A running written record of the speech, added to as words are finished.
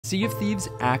Sea of Thieves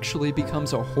actually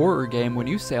becomes a horror game when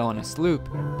you sail on a sloop.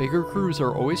 Bigger crews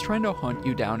are always trying to hunt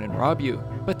you down and rob you,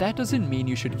 but that doesn't mean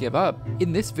you should give up.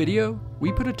 In this video,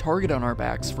 we put a target on our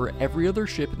backs for every other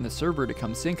ship in the server to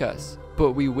come sink us,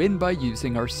 but we win by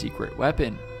using our secret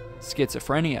weapon,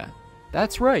 schizophrenia.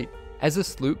 That's right, as a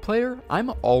sloop player,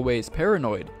 I'm always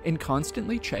paranoid and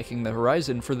constantly checking the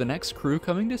horizon for the next crew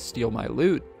coming to steal my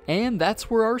loot. And that's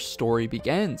where our story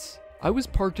begins. I was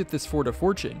parked at this Fort of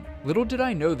Fortune. Little did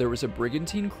I know there was a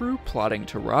brigantine crew plotting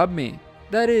to rob me.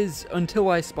 That is, until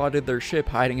I spotted their ship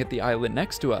hiding at the island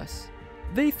next to us.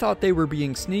 They thought they were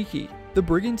being sneaky. The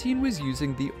brigantine was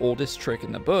using the oldest trick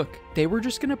in the book. They were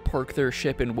just gonna park their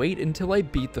ship and wait until I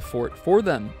beat the fort for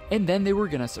them, and then they were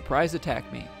gonna surprise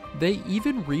attack me. They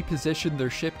even repositioned their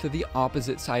ship to the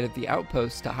opposite side of the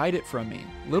outpost to hide it from me.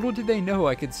 Little did they know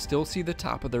I could still see the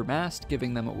top of their mast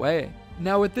giving them away.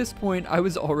 Now at this point, I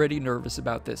was already nervous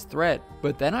about this threat,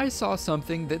 but then I saw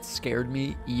something that scared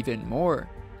me even more.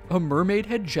 A mermaid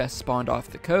had just spawned off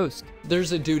the coast.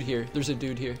 There's a dude here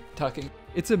talking.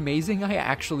 It's amazing I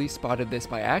actually spotted this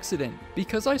by accident.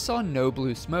 Because I saw no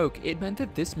blue smoke, it meant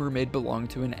that this mermaid belonged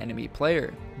to an enemy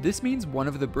player. This means one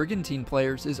of the brigantine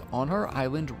players is on our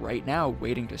island right now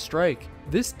waiting to strike.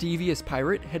 This devious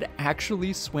pirate had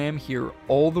actually swam here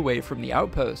all the way from the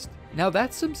outpost. Now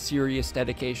that's some serious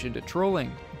dedication to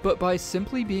trolling, but by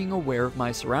simply being aware of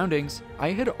my surroundings,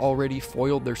 I had already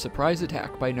foiled their surprise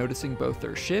attack by noticing both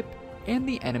their ship and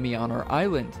the enemy on our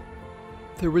island.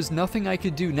 There was nothing I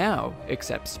could do now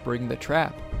except spring the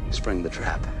trap. Spring the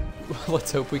trap.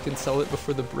 Let's hope we can sell it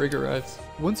before the brig arrives.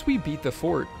 Once we beat the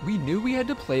fort, we knew we had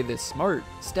to play this smart.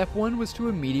 Step 1 was to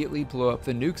immediately blow up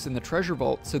the nukes in the treasure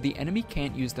vault so the enemy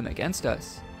can't use them against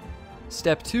us.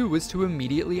 Step 2 was to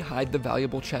immediately hide the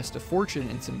valuable chest of fortune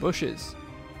in some bushes.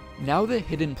 Now the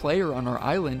hidden player on our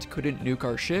island couldn't nuke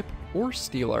our ship or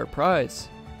steal our prize.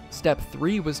 Step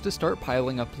 3 was to start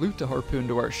piling up loot to harpoon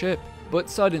to our ship, but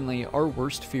suddenly our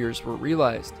worst fears were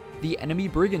realized. The enemy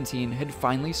brigantine had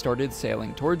finally started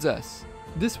sailing towards us.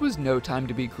 This was no time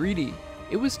to be greedy.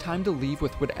 It was time to leave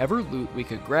with whatever loot we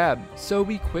could grab, so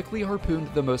we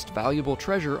harpooned the most valuable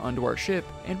treasure onto our ship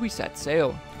and we set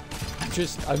sail.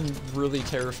 I'm really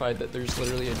terrified that there's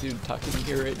literally a dude talking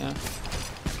here right now.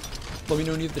 Let me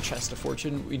know when you have the chest of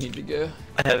fortune. We need to go.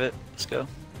 I have it. Let's go.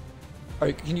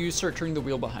 Alright, can you start turning the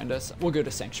wheel behind us? We'll go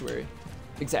to Sanctuary.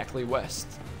 Exactly west.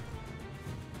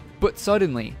 But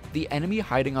suddenly, the enemy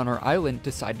hiding on our island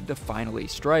decided to finally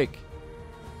strike.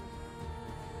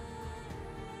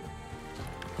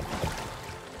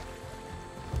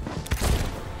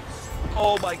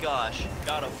 Oh my gosh.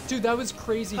 Got him. Dude, that was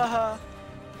crazy. Haha.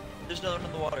 There's another one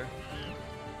in the water.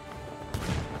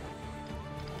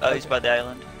 Oh, he's by the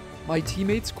island. My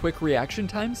teammates' quick reaction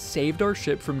time saved our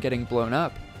ship from getting blown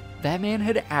up. That man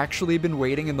had actually been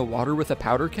waiting in the water with a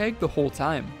powder keg the whole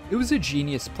time. It was a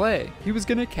genius play. He was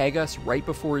gonna keg us right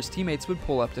before his teammates would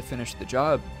pull up to finish the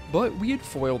job. But we had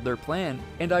foiled their plan,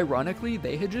 and ironically,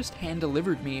 they had just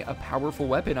hand-delivered me a powerful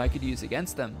weapon I could use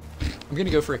against them. I'm gonna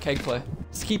go for a keg play.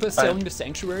 Just keep us sailing to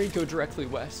Sanctuary, go directly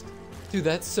west. Dude,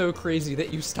 that's so crazy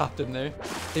that you stopped him there.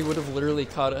 They would have literally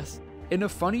caught us. In a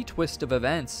funny twist of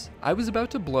events, I was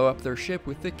about to blow up their ship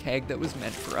with the keg that was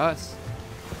meant for us.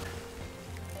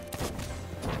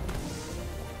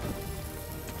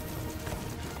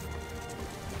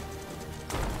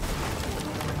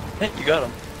 Hey, you got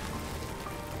him.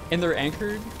 And they're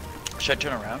anchored? Should I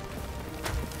turn around?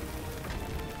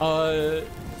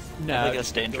 No. I think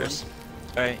that's dangerous.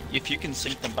 Alright, if you can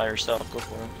sink them by yourself, go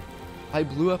for it. I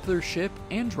blew up their ship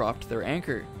and dropped their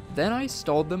anchor. Then I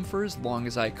stalled them for as long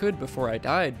as I could before I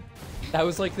died. That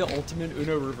was like the ultimate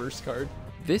Uno reverse card.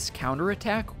 This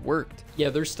counterattack worked. Yeah,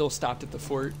 they're still stopped at the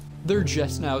fort. They're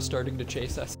just now starting to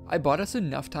chase us. I bought us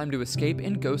enough time to escape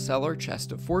and go sell our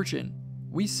chest of fortune.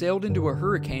 We sailed into a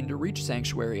hurricane to reach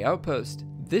Sanctuary Outpost.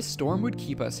 This storm would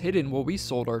keep us hidden while we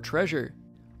sold our treasure.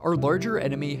 Our larger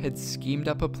enemy had schemed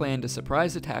up a plan to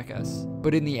surprise attack us,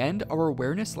 but in the end, our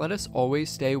awareness let us always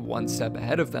stay one step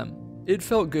ahead of them. It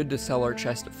felt good to sell our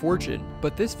chest of fortune,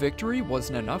 but this victory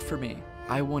wasn't enough for me.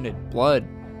 I wanted blood.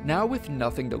 Now with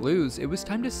nothing to lose, it was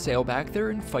time to sail back there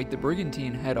and fight the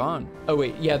brigantine head on. Oh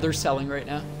wait, yeah, they're selling right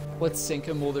now. Let's sink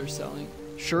them while they're selling.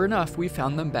 Sure enough, we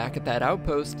found them back at that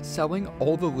outpost, selling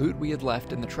all the loot we had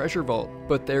left in the treasure vault.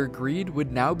 But their greed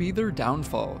would now be their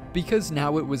downfall, because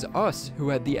now it was us who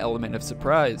had the element of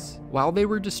surprise. While they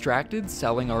were distracted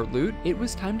selling our loot, it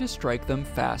was time to strike them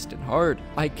fast and hard.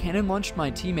 I cannon launched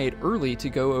my teammate early to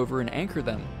go over and anchor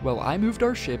them, while I moved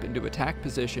our ship into attack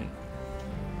position.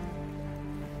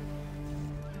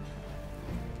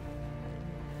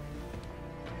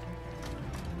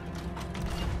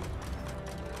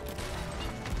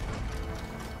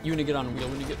 You want to get on a wheel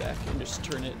when you get back and just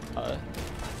turn it to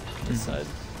the side.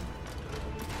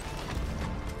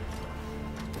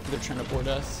 They're trying to board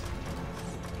us.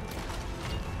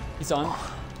 He's on.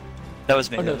 That was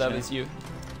me. Oh no, that was you.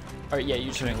 Alright, yeah,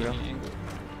 you should make wheel. an angle.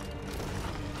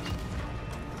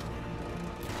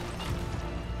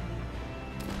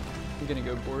 I'm gonna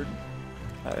go board.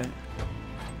 Alright.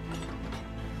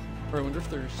 Or I wonder if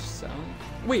there's sound.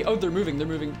 Wait, oh, they're moving, they're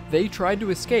moving. They tried to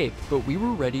escape, but we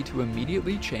were ready to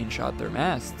immediately chain shot their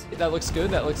masts. That looks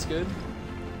good, that looks good.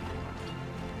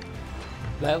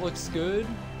 That looks good.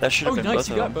 That should have been nice, both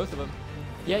you of got them. both of them.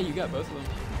 Yeah, you got both of them.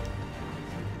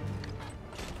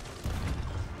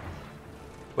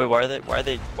 Wait, why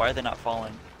are they not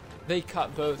falling? They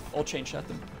caught both. I'll chain shot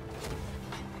them.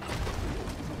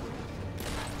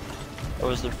 That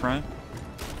was their front.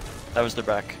 That was their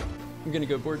back. I'm gonna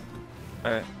go board.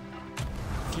 Alright.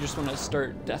 If you just want to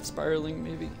start death spiraling,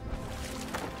 maybe.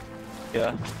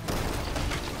 Yeah.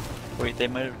 Wait, they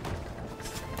might have.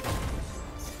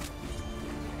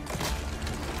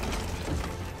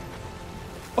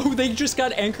 Oh, they just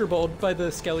got anchor balled by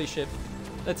the skelly ship.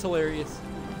 That's hilarious.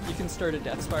 You can start a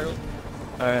death spiral.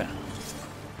 Alright.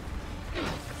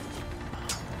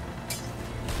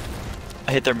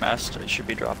 I hit their mast. It should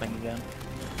be dropping again.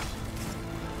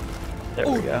 There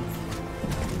we go.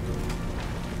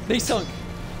 They sunk.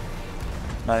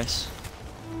 Nice.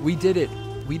 We did it.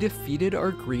 We defeated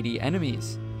our greedy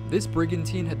enemies. This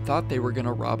brigantine had thought they were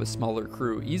gonna rob a smaller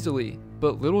crew easily,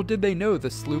 but little did they know the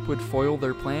sloop would foil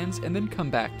their plans and then come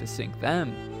back to sink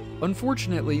them.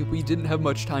 Unfortunately, we didn't have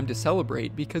much time to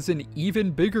celebrate because an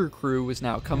even bigger crew was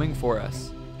now coming for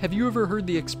us. Have you ever heard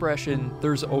the expression,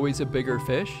 "there's always a bigger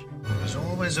fish"? There's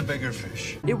always a bigger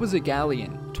fish. It was a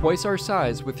galleon, twice our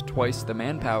size with twice the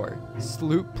manpower.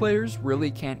 Sloop players really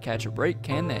can't catch a break,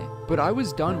 can they? But I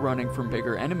was done running from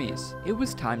bigger enemies. It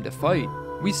was time to fight.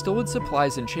 We still had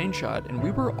supplies and chain shot, and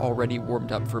we were already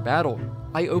warmed up for battle.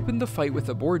 I opened the fight with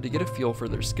a board to get a feel for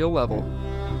their skill level.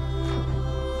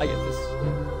 I get this.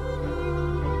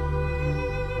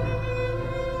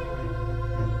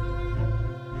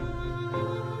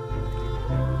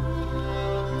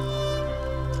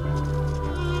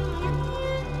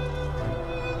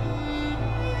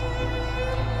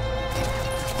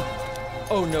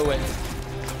 Oh, no way.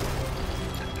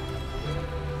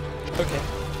 Okay.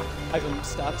 I haven't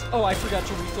stopped. Oh, I forgot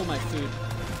to refill my food.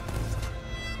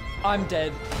 I'm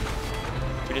dead.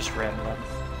 We just ran them.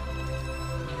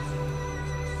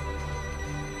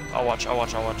 I'll watch, don't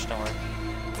worry.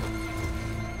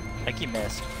 I think he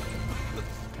missed.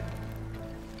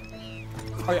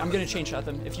 Alright, I'm gonna chain shot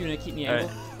them if you wanna keep me angle.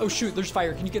 Alright. Oh shoot, there's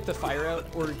fire. Can you get the fire out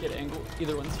or get angle?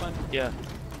 Either one's fine. Yeah.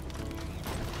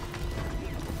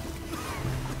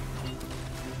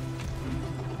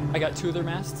 I got 2 of their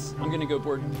masts. I'm gonna go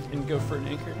board and go for an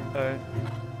anchor. Alright.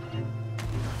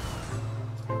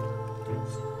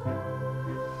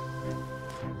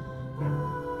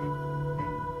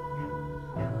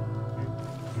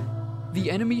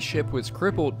 The enemy ship was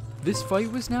crippled. This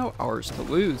fight was now ours to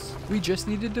lose. We just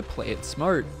needed to play it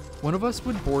smart. One of us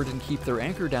would board and keep their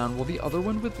anchor down while the other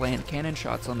one would land cannon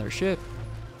shots on their ship.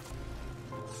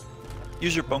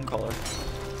 Use your bone collar.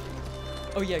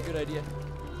 Oh yeah, good idea.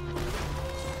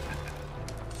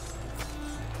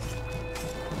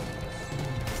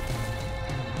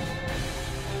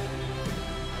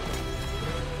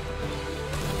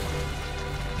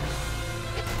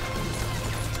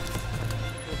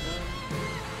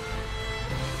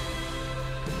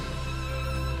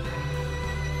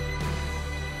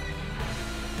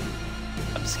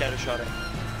 I'm scattershotting.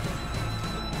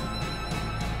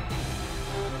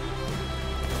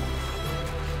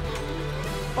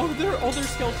 Oh, all their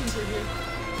skeletons are here.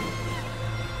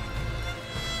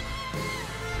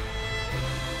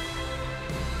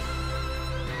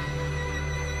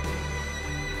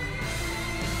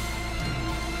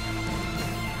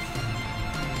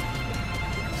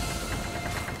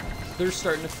 They're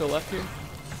starting to fill up here.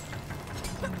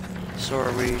 So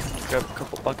are we. Grab a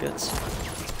couple buckets.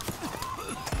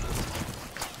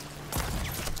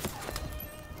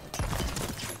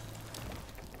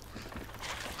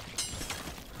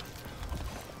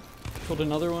 Killed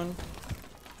another one.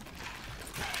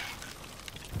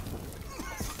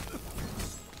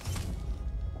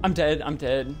 I'm dead, I'm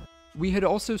dead. We had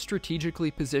also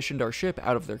strategically positioned our ship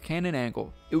out of their cannon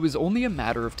angle. It was only a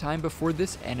matter of time before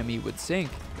this enemy would sink.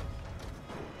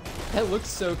 That looks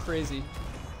so crazy.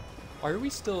 Why are we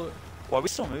still... Why are we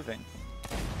still moving?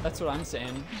 That's what I'm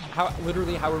saying.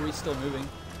 Literally, how are we still moving?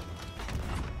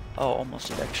 Oh, almost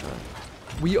did actually.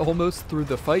 We almost threw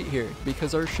the fight here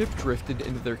because our ship drifted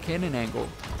into their cannon angle.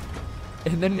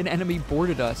 and then an enemy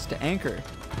boarded us to anchor.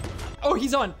 Oh,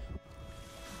 he's on.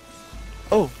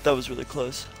 Oh, that was really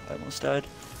close. I almost died.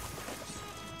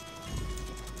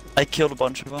 I killed a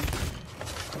bunch of them.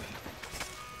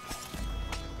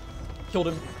 Killed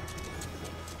him.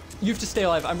 You have to stay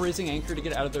alive. I'm raising anchor to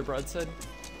get out of their broadside.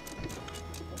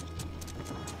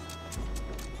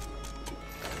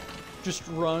 Just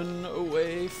run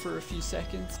away for a few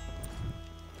seconds.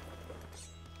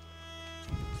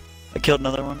 I killed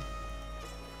another one.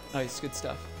 Nice, good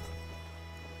stuff.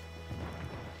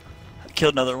 I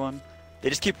killed another one. They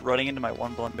just keep running into my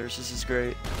one blunders. This is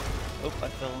great. Oh, I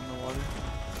fell in the water.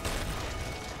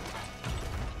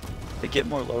 They get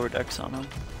more lower decks on them.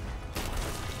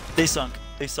 They sunk.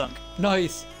 They sunk.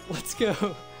 Nice. Let's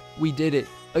go. We did it.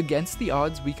 Against the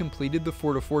odds, we completed the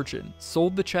Fort of Fortune,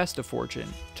 sold the Chest of Fortune,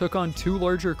 took on 2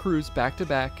 larger crews back to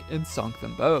back, and sunk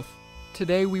them both.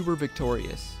 Today we were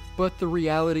victorious, but the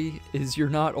reality is you're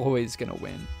not always gonna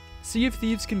win. Sea of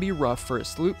Thieves can be rough for a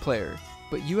Sloop player,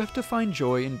 but you have to find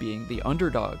joy in being the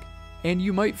underdog. And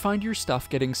you might find your stuff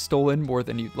getting stolen more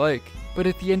than you'd like, but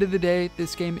at the end of the day,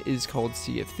 this game is called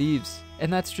Sea of Thieves,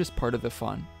 and that's just part of the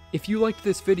fun. If you liked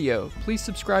this video, please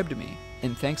subscribe to me,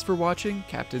 and thanks for watching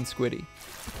Captain Squiddy.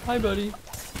 Hi, buddy.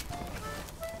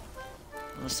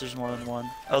 Unless there's more than one.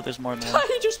 Oh, there's more than one.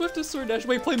 He just whipped a sword dash.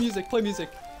 Wait, play music, play music.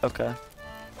 Okay.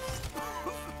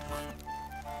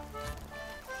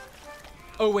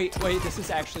 Oh, wait, this is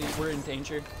actually, we're in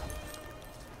danger.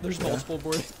 There's multiple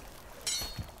boards.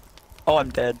 Oh,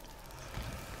 I'm dead.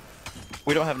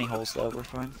 We don't have any holes though, we're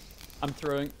fine. I'm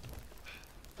throwing.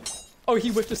 Oh,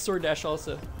 he whipped a sword dash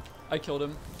also. I killed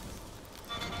him.